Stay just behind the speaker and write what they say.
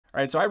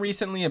Alright, so I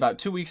recently, about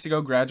 2 weeks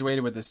ago,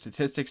 graduated with a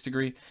statistics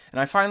degree,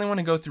 and I finally want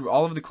to go through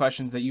all of the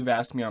questions that you've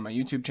asked me on my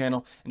YouTube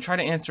channel and try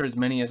to answer as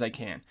many as I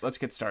can. Let's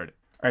get started.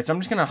 Alright, so I'm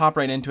just going to hop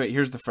right into it.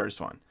 Here's the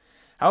first one.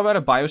 How about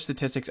a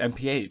Biostatistics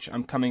MPH?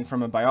 I'm coming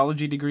from a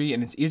biology degree,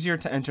 and it's easier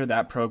to enter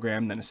that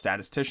program than a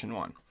statistician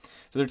one.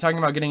 So they're talking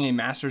about getting a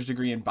master's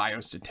degree in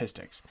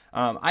biostatistics.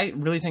 I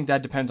really think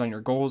that depends on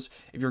your goals.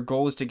 If your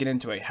goal is to get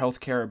into a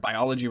healthcare or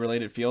biology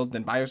related field,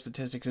 then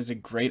biostatistics is a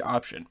great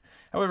option.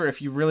 However,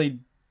 if you really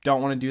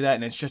don't want to do that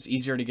and it's just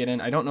easier to get in,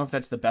 I don't know if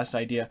that's the best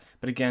idea,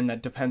 but again,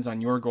 that depends on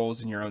your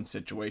goals and your own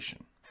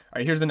situation. All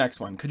right, here's the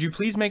next one. Could you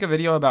please make a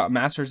video about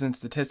masters in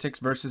statistics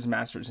versus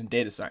masters in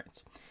data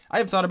science? I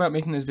have thought about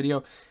making this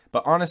video,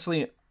 but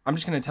honestly, I'm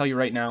just going to tell you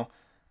right now,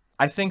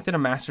 I think that a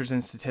master's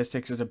in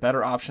statistics is a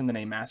better option than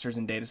a master's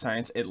in data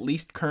science, at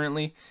least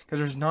currently, because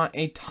there's not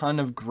a ton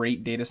of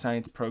great data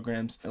science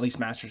programs, at least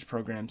master's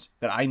programs,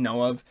 that I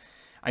know of.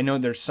 I know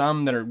there's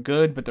some that are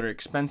good, but they're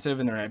expensive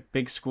and they're at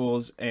big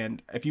schools.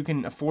 And if you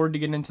can afford to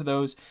get into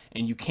those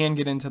and you can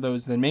get into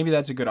those, then maybe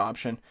that's a good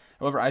option.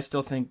 However, I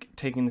still think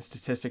taking the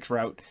statistics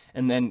route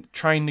and then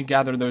trying to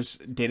gather those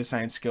data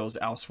science skills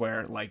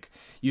elsewhere, like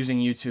using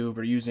YouTube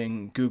or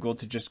using Google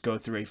to just go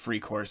through a free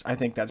course, I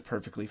think that's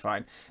perfectly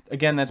fine.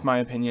 Again, that's my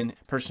opinion.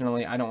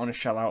 Personally, I don't want to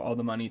shell out all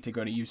the money to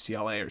go to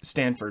UCLA or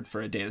Stanford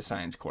for a data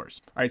science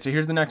course. All right, so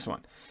here's the next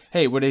one.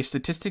 Hey, would a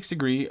statistics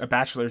degree, a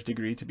bachelor's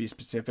degree to be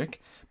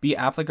specific, be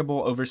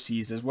applicable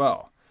overseas as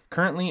well?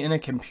 Currently in a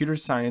computer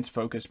science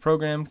focused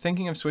program,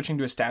 thinking of switching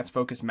to a stats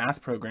focused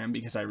math program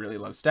because I really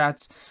love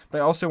stats, but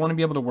I also want to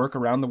be able to work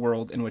around the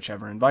world in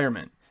whichever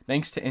environment.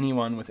 Thanks to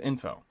anyone with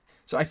info.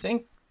 So I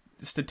think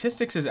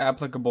statistics is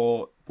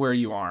applicable where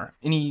you are.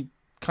 Any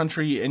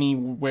country,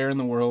 anywhere in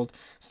the world,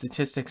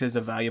 statistics is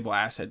a valuable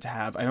asset to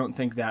have. I don't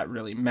think that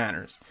really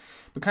matters.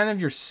 But kind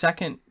of your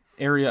second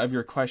area of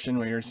your question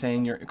where you're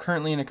saying you're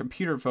currently in a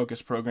computer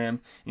focused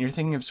program and you're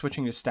thinking of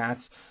switching to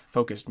stats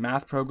focused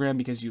math program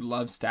because you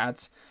love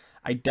stats,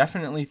 I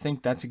definitely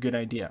think that's a good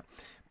idea.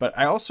 But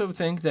I also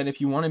think that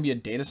if you want to be a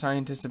data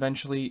scientist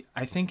eventually,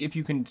 I think if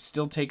you can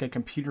still take a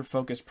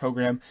computer-focused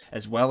program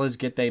as well as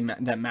get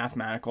that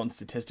mathematical and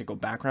statistical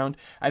background,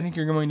 I think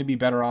you're going to be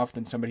better off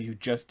than somebody who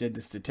just did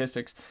the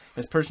statistics.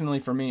 Because personally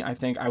for me, I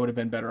think I would have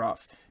been better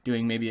off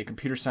doing maybe a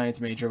computer science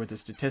major with a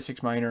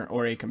statistics minor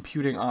or a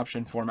computing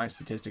option for my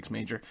statistics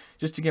major,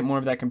 just to get more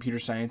of that computer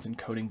science and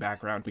coding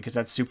background, because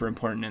that's super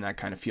important in that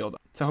kind of field.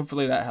 So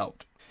hopefully that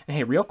helped. And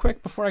hey, real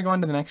quick, before I go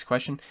on to the next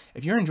question,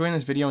 if you're enjoying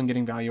this video and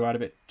getting value out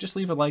of it, just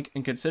leave a like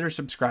and consider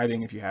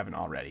subscribing if you haven't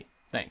already.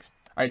 Thanks.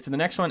 All right, so the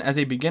next one, as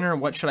a beginner,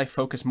 what should I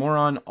focus more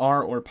on,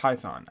 R or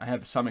Python? I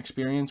have some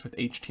experience with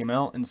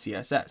HTML and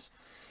CSS. So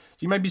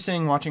you might be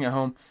saying, watching at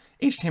home,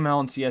 HTML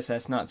and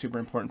CSS, not super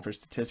important for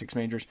statistics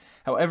majors.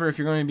 However, if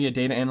you're going to be a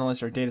data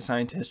analyst or data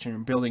scientist and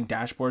you're building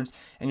dashboards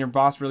and your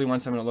boss really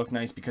wants them to look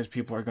nice because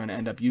people are going to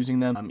end up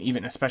using them,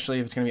 even especially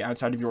if it's going to be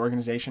outside of your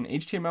organization,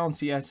 HTML and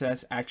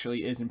CSS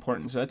actually is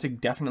important. So that's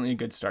definitely a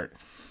good start.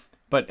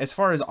 But as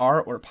far as R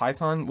or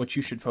Python, what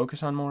you should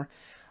focus on more,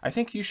 I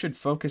think you should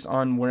focus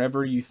on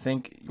wherever you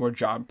think your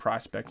job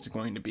prospect is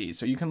going to be.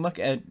 So you can look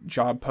at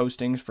job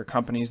postings for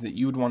companies that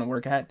you would want to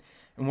work at,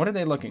 and what are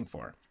they looking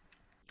for?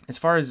 As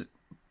far as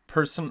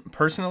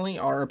personally,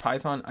 R or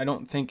Python, I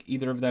don't think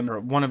either of them or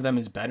one of them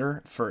is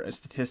better for a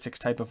statistics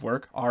type of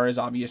work. R is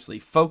obviously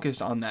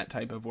focused on that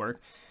type of work,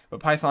 but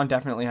Python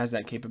definitely has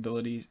that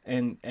capabilities,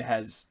 and it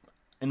has,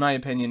 in my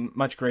opinion,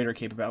 much greater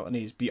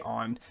capabilities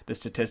beyond the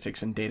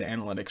statistics and data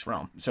analytics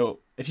realm.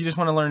 So if you just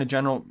want to learn a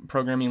general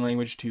programming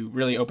language to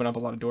really open up a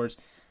lot of doors,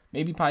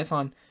 maybe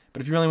Python.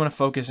 But if you really want to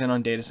focus in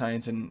on data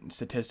science and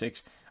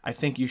statistics, I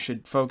think you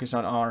should focus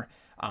on R.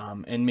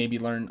 And maybe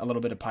learn a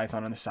little bit of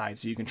Python on the side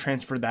so you can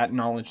transfer that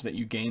knowledge that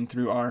you gain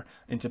through R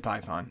into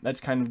Python. That's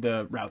kind of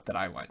the route that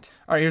I went.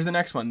 All right, here's the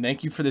next one.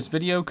 Thank you for this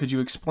video. Could you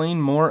explain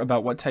more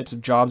about what types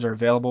of jobs are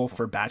available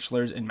for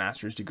bachelor's and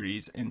master's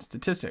degrees in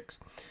statistics?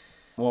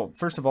 Well,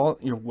 first of all,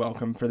 you're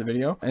welcome for the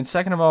video. And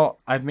second of all,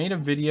 I've made a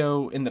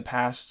video in the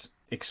past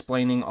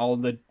explaining all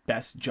the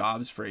best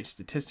jobs for a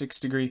statistics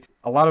degree.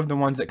 A lot of the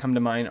ones that come to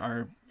mind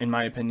are, in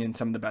my opinion,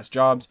 some of the best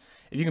jobs.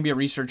 If you can be a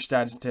research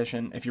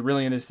statistician, if you're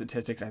really into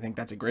statistics, I think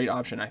that's a great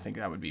option. I think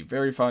that would be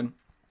very fun.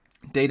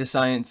 Data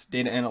science,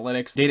 data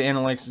analytics. Data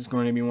analytics is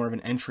going to be more of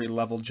an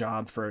entry-level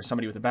job for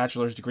somebody with a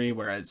bachelor's degree,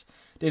 whereas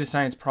data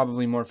science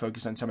probably more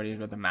focused on somebody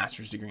with a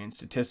master's degree in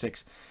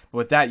statistics. But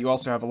with that, you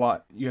also have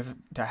you have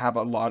to have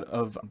a lot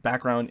of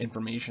background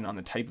information on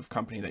the type of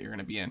company that you're going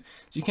to be in.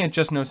 So you can't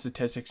just know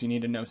statistics. You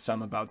need to know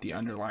some about the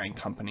underlying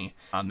company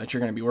that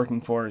you're going to be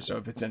working for. So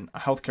if it's in a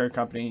healthcare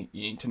company,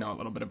 you need to know a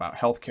little bit about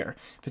healthcare.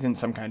 If it's in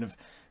some kind of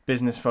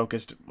business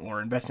focused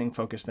or investing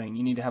focused thing,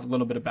 you need to have a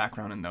little bit of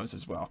background in those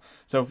as well.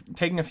 So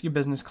taking a few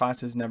business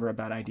classes, never a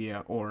bad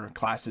idea, or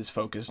classes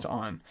focused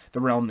on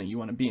the realm that you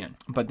want to be in.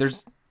 But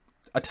there's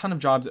a ton of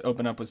jobs that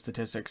open up with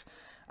statistics.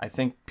 I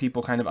think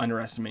people kind of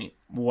underestimate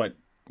what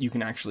you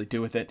can actually do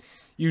with it.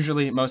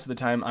 Usually, most of the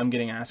time, I'm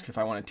getting asked if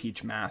I want to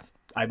teach math.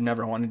 I've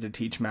never wanted to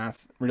teach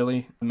math,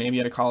 really. Maybe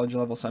at a college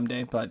level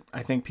someday, but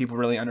I think people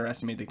really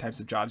underestimate the types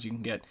of jobs you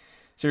can get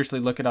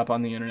Seriously, look it up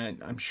on the internet.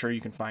 I'm sure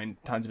you can find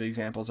tons of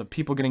examples of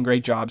people getting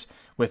great jobs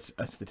with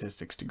a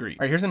statistics degree. All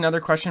right, here's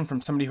another question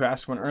from somebody who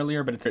asked one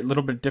earlier, but it's a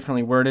little bit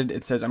differently worded.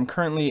 It says, I'm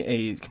currently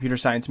a computer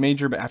science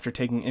major, but after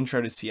taking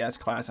intro to CS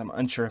class, I'm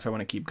unsure if I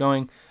want to keep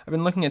going. I've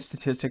been looking at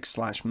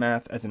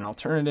statistics/math as an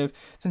alternative,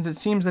 since it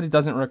seems that it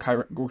doesn't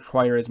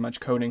require as much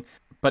coding,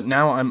 but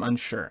now I'm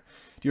unsure.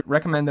 Do you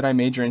recommend that I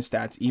major in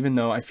stats even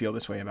though I feel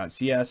this way about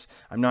CS?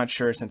 I'm not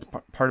sure, since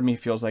part of me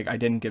feels like I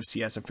didn't give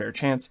CS a fair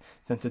chance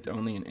since it's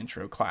only an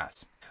intro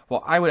class.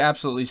 Well, I would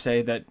absolutely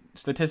say that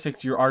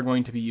statistics, you are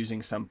going to be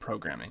using some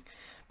programming,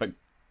 but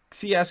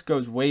CS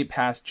goes way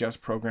past just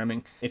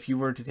programming. If you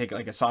were to take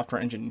like a software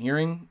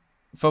engineering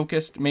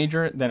focused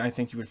major, then I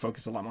think you would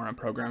focus a lot more on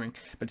programming.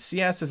 But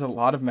CS is a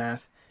lot of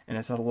math and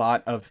it's a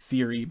lot of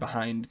theory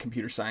behind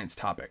computer science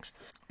topics.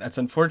 That's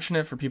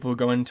unfortunate for people who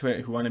go into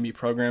it who want to be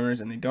programmers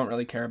and they don't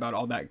really care about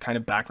all that kind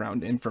of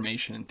background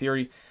information and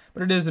theory,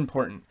 but it is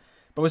important.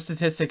 But with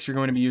statistics, you're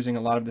going to be using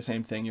a lot of the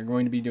same thing. You're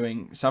going to be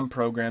doing some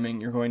programming.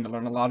 You're going to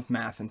learn a lot of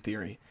math and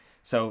theory.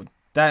 So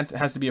that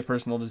has to be a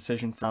personal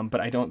decision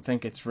but I don't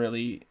think it's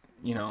really,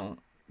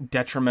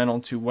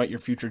 detrimental to what your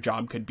future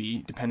job could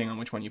be, depending on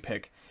which one you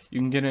pick. You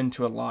can get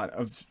into a lot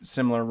of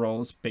similar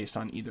roles based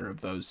on either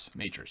of those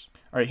majors.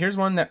 All right, here's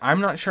one that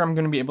I'm not sure I'm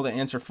going to be able to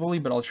answer fully,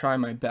 but I'll try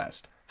my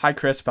best. Hi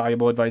Chris,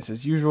 valuable advice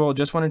as usual.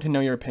 Just wanted to know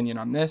your opinion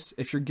on this.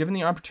 If you're given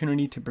the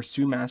opportunity to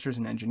pursue masters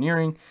in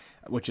engineering,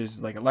 which is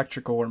like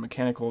electrical or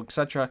mechanical,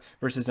 etc.,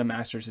 versus a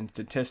master's in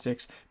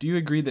statistics, do you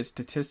agree that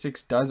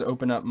statistics does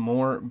open up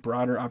more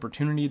broader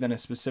opportunity than a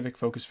specific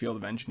focus field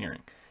of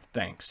engineering?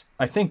 Thanks.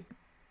 I think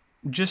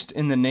just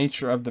in the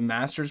nature of the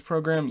master's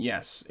program,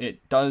 yes,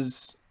 it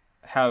does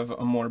have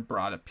a more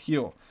broad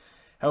appeal.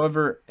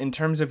 However, in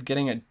terms of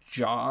getting a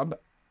job,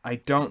 I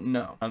don't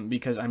know,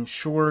 because I'm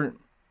sure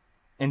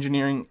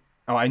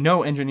I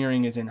know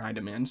engineering is in high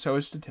demand, so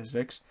is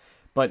statistics,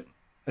 but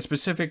a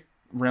specific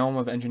realm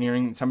of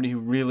engineering, somebody who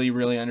really,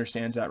 really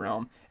understands that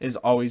realm, is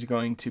always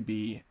going to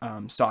be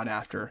sought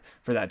after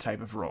for that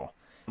type of role.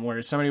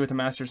 Whereas somebody with a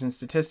master's in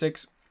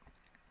statistics,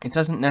 it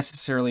doesn't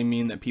necessarily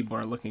mean that people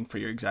are looking for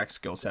your exact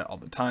skill set all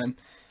the time,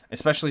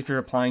 especially if you're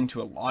applying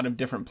to a lot of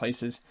different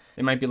places.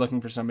 They might be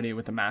looking for somebody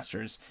with a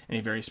master's in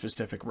a very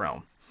specific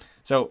realm.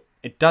 So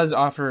it does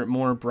offer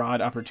more broad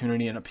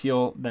opportunity and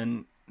appeal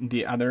than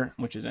the other,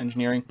 which is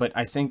engineering, but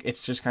I think it's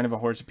just kind of a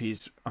horse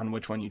apiece on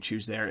which one you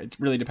choose there. It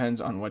really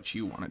depends on what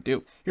you want to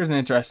do. Here's an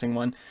interesting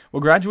one. Will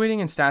graduating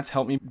in stats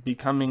help me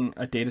becoming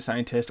a data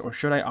scientist, or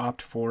should I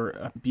opt for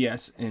a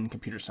BS in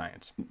computer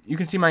science? You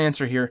can see my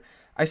answer here.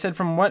 I said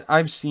from what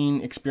I've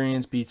seen,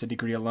 experience beats a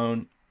degree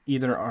alone.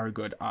 Either are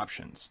good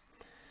options.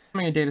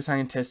 Becoming a data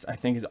scientist, I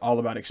think, is all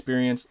about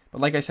experience.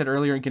 But like I said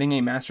earlier, getting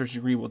a master's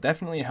degree will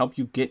definitely help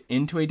you get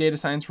into a data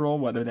science role,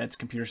 whether that's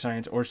computer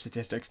science or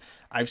statistics.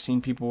 I've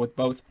seen people with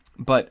both.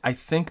 But I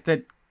think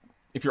that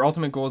if your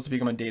ultimate goal is to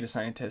become a data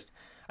scientist,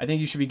 I think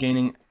you should be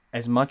gaining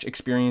as much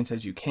experience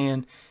as you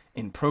can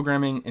in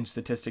programming and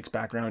statistics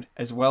background,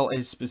 as well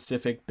as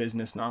specific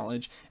business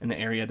knowledge in the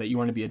area that you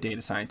want to be a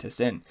data scientist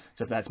in.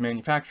 So if that's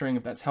manufacturing,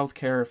 if that's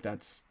healthcare, if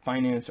that's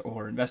finance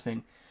or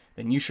investing,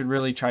 then you should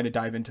really try to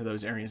dive into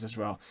those areas as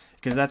well,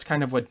 because that's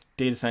kind of what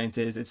data science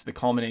is. It's the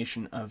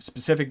culmination of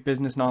specific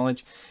business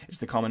knowledge, it's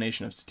the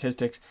culmination of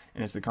statistics,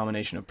 and it's the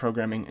culmination of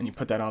programming, and you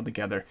put that all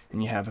together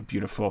and you have a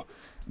beautiful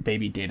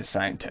baby data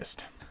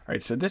scientist. All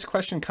right, so this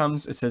question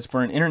comes, it says,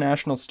 for an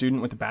international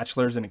student with a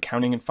bachelor's in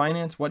accounting and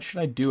finance, what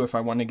should I do if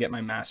I want to get my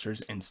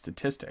master's in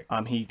statistics?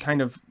 He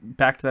kind of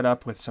backed that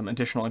up with some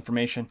additional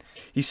information.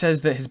 He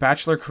says that his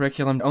bachelor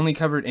curriculum only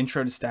covered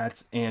intro to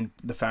stats and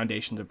the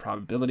foundations of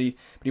probability,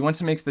 but he wants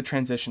to make the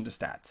transition to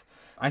stats.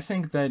 I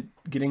think that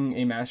getting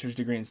a master's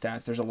degree in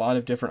stats, there's a lot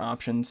of different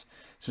options,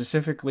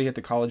 specifically at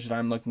the college that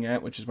I'm looking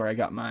at, which is where I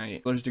got my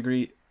bachelor's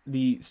degree.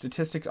 The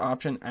statistics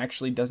option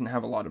actually doesn't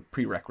have a lot of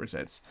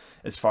prerequisites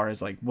as far as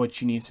like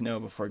what you need to know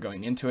before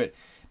going into it.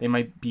 They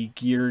might be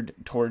geared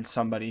towards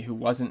somebody who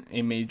wasn't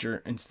a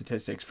major in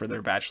statistics for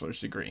their bachelor's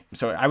degree.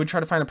 So I would try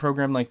to find a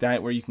program like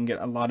that where you can get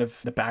a lot of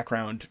the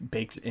background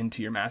baked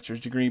into your master's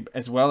degree,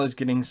 as well as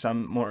getting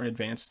some more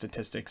advanced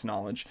statistics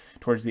knowledge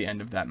towards the end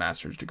of that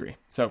master's degree.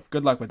 So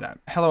good luck with that.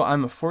 Hello,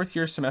 I'm a fourth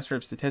year semester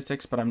of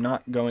statistics, but I'm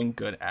not going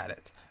good at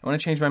it. I want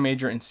to change my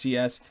major in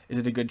CS. Is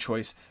it a good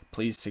choice?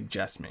 Please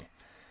suggest me.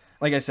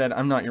 Like I said,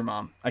 I'm not your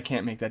mom. I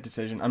can't make that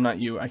decision. I'm not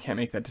you. I can't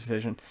make that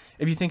decision.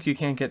 If you think you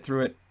can't get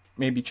through it,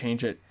 maybe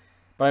change it.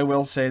 But I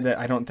will say that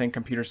I don't think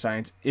computer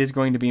science is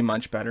going to be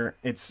much better.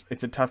 It's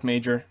a tough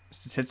major.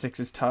 Statistics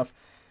is tough.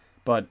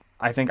 But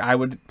I think I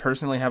would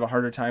personally have a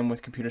harder time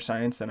with computer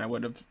science than I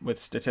would have with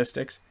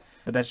statistics.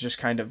 But that's just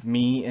kind of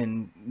me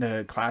and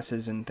the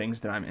classes and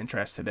things that I'm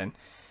interested in.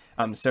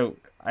 So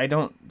I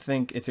don't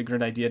think it's a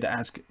good idea to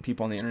ask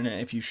people on the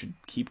internet if you should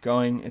keep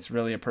going. It's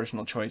really a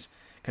personal choice,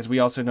 because we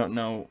also don't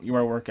know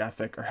your work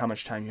ethic or how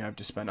much time you have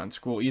to spend on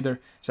school either.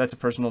 So that's a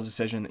personal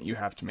decision that you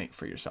have to make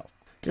for yourself.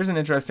 Here's an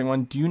interesting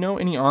one. Do you know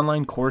any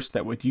online course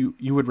that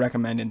you would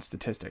recommend in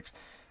statistics?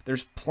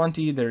 There's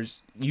plenty. There's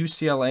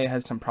UCLA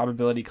has some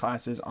probability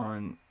classes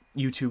on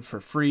YouTube for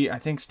free. I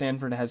think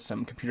Stanford has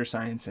some computer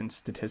science and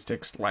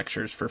statistics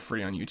lectures for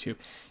free on YouTube.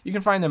 You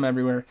can find them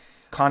everywhere.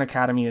 Khan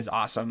Academy is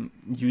awesome.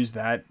 Use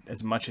that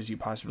as much as you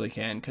possibly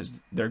can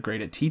because they're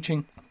great at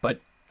teaching. But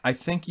I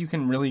think you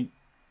can really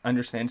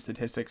understand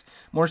statistics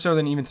more so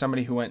than even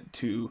somebody who went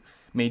to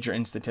major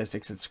in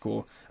statistics at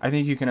school. I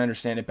think you can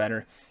understand it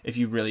better if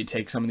you really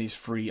take some of these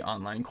free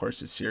online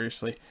courses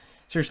seriously.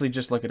 Seriously,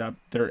 just look it up.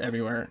 They're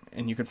everywhere,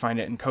 and you can find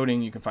it in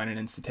coding, you can find it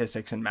in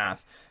statistics and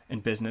math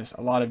and business,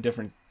 a lot of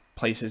different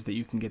places that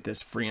you can get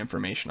this free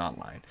information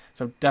online.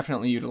 So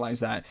definitely utilize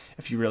that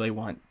if you really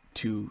want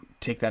to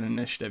take that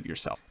initiative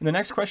yourself. And the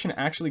next question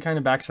actually kind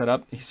of backs that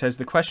up. He says,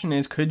 the question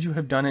is, could you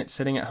have done it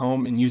sitting at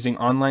home and using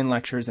online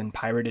lectures and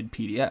pirated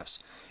PDFs?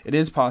 It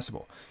is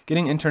possible.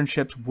 Getting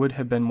internships would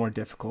have been more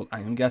difficult, I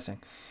am guessing.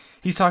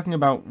 He's talking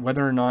about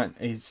whether or not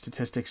a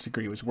statistics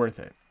degree was worth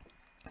it.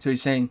 So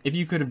he's saying, if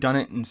you could have done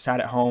it and sat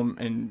at home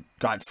and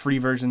got free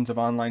versions of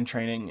online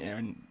training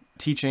and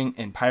teaching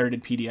and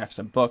pirated PDFs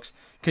and books,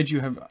 could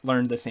you have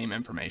learned the same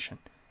information?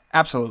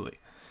 Absolutely.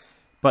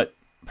 But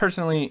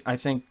personally, I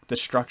think the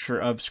structure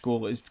of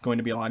school is going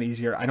to be a lot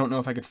easier. I don't know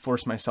if I could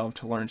force myself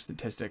to learn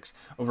statistics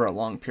over a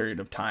long period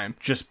of time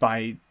just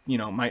by,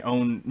 my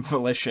own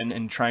volition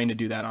and trying to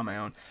do that on my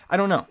own. I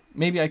don't know.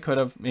 Maybe I could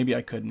have, maybe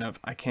I couldn't have.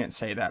 I can't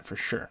say that for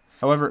sure.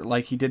 However,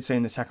 like he did say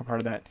in the second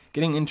part of that,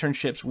 getting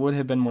internships would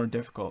have been more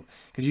difficult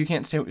because you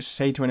can't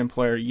say to an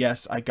employer,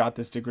 yes, I got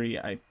this degree.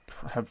 I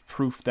have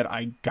proof that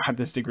I got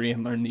this degree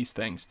and learned these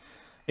things.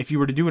 If you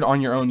were to do it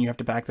on your own, you have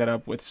to back that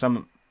up with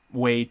some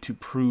way to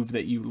prove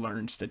that you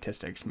learned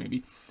statistics,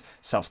 maybe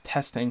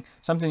self-testing,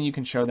 something you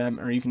can show them,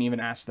 or you can even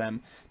ask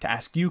them to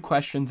ask you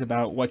questions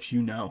about what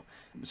you know.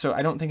 So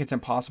I don't think it's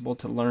impossible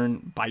to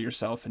learn by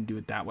yourself and do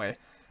it that way,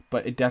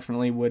 but it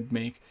definitely would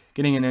make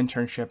getting an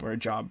internship or a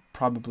job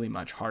probably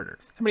much harder.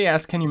 Somebody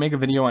asked, can you make a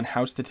video on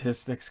how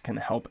statistics can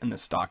help in the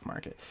stock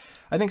market?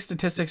 I think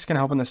statistics can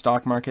help in the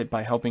stock market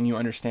by helping you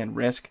understand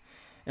risk,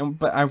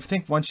 but I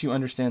think once you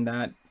understand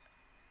that,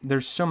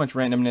 there's so much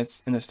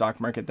randomness in the stock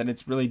market that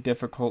it's really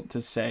difficult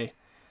to say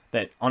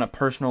that on a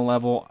personal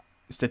level,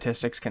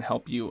 statistics can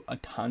help you a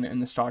ton in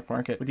the stock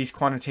market. With these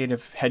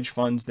quantitative hedge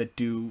funds that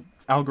do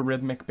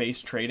algorithmic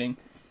based trading,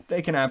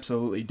 they can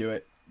absolutely do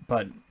it.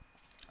 But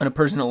on a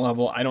personal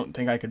level, I don't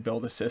think I could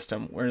build a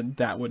system where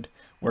that would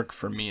work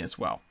for me as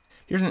well.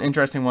 Here's an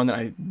interesting one that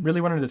I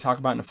really wanted to talk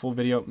about in a full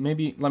video.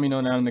 Maybe let me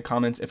know down in the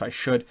comments if I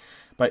should.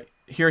 But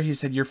here he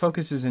said, your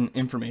focus is in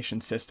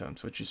information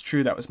systems, which is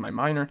true. That was my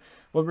minor.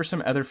 What were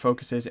some other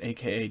focuses,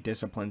 aka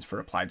disciplines, for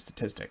applied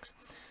statistics?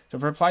 So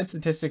for applied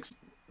statistics,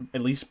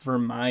 at least for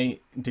my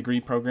degree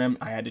program,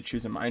 I had to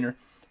choose a minor.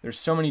 There's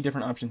so many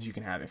different options you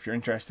can have. If you're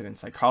interested in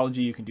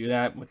psychology, you can do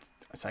that with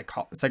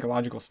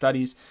psychological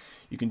studies.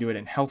 You can do it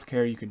in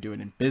healthcare. You can do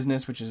it in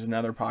business, which is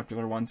another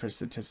popular one for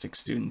statistics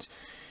students.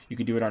 You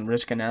could do it on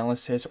risk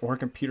analysis or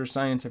computer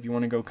science if you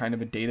want to go kind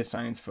of a data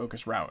science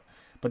focused route.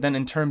 But then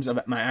in terms of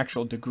my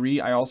actual degree,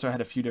 I also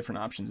had a few different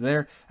options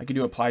there. I could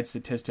do applied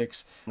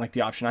statistics, like the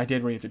option I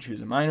did where you have to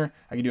choose a minor.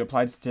 I could do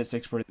applied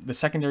statistics where the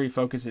secondary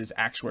focus is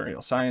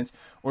actuarial science,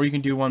 or you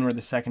can do one where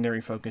the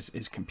secondary focus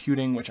is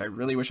computing, which I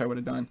really wish I would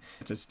have done.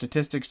 It's a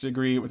statistics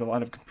degree with a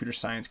lot of computer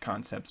science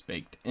concepts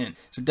baked in.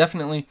 So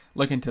definitely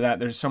look into that.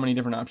 There's so many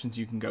different options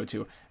you can go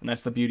to, and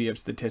that's the beauty of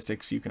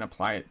statistics. You can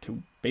apply it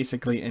to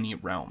basically any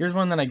realm. Here's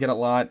one that I get a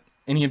lot.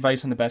 Any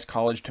advice on the best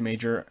college to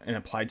major in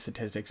applied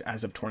statistics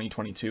as of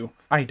 2022?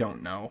 I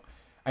don't know.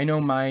 I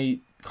know my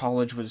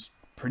college was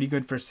pretty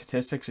good for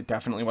statistics. It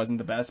definitely wasn't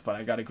the best, but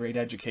I got a great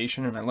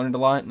education and I learned a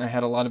lot, and I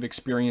had a lot of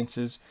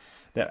experiences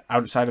that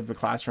outside of the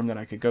classroom that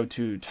I could go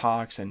to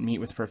talks and meet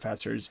with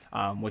professors,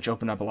 which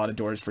opened up a lot of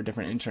doors for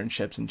different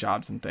internships and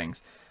jobs and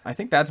things. I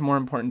think that's more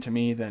important to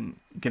me than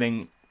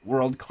getting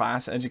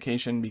world-class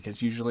education,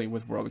 because usually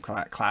with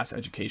world-class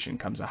education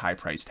comes a high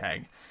price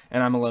tag,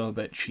 and I'm a little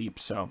bit cheap,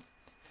 so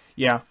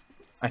yeah,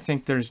 I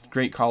think there's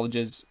great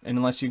colleges, and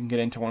unless you can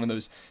get into one of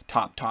those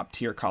top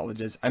tier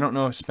colleges, I don't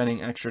know if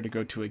spending extra to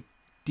go to a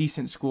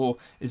decent school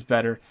is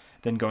better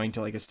than going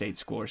to like a state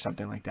school or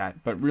something like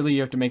that. But really,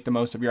 you have to make the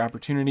most of your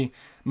opportunity,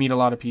 meet a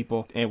lot of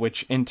people,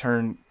 which in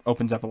turn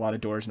opens up a lot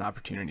of doors and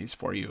opportunities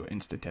for you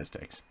in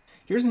statistics.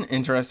 Here's an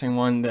interesting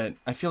one that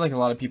I feel like a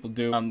lot of people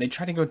do. They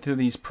try to go through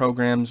these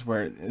programs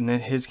where, in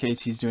his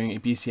case, he's doing a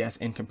BCS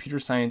in computer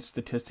science,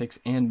 statistics,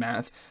 and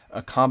math,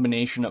 a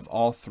combination of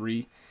all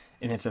three,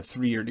 and it's a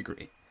 3-year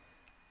degree.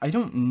 I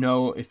don't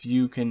know if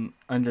you can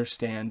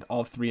understand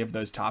all three of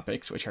those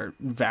topics, which are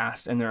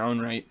vast in their own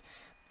right,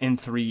 in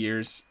 3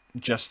 years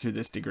just through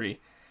this degree.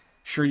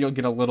 Sure, you'll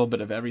get a little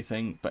bit of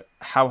everything, but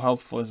how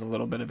helpful is a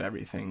little bit of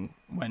everything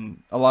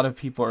when a lot of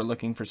people are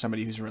looking for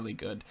somebody who's really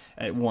good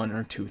at one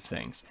or two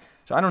things?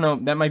 So I don't know,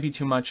 that might be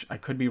too much. I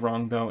could be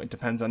wrong though. It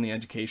depends on the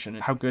education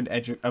and how good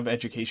of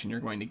education you're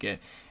going to get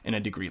in a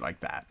degree like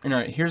that. And all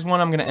right, here's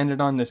one I'm going to end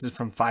it on. This is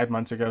from 5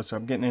 months ago, so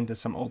I'm getting into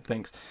some old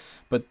things.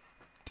 But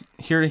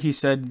here he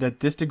said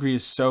that this degree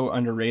is so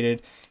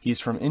underrated. He's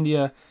from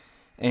India,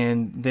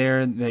 and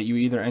there that you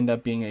either end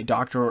up being a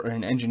doctor or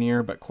an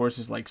engineer, but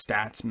courses like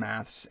stats,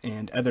 maths,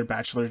 and other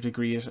bachelor's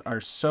degrees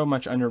are so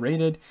much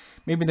underrated.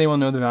 Maybe they will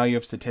know the value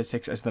of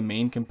statistics as the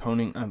main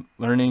component of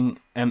learning.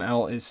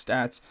 ML is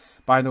stats.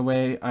 By the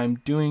way, I'm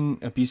doing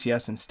a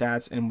BCS in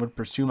stats and would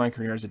pursue my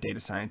career as a data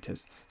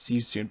scientist. See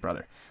you soon,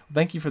 brother.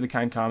 Thank you for the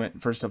kind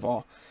comment, first of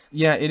all.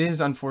 Yeah, it is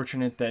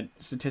unfortunate that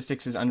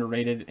statistics is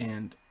underrated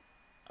and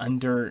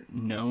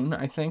underknown,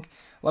 I think.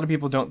 A lot of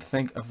people don't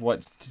think of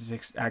what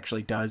statistics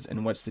actually does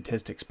and what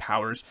statistics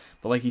powers.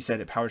 But like he said,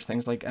 it powers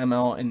things like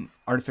ML and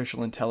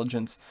artificial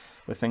intelligence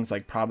with things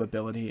like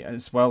probability,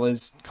 as well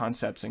as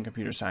concepts in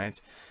computer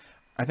science.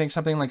 I think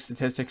something like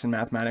statistics and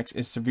mathematics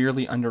is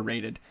severely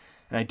underrated,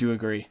 and I do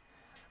agree.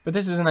 But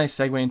this is a nice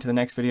segue into the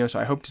next video, so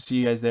I hope to see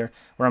you guys there,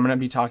 where I'm going to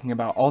be talking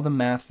about all the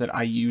math that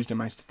I used in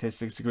my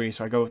statistics degree.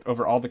 So I go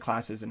over all the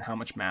classes and how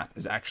much math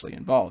is actually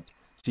involved.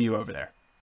 See you over there.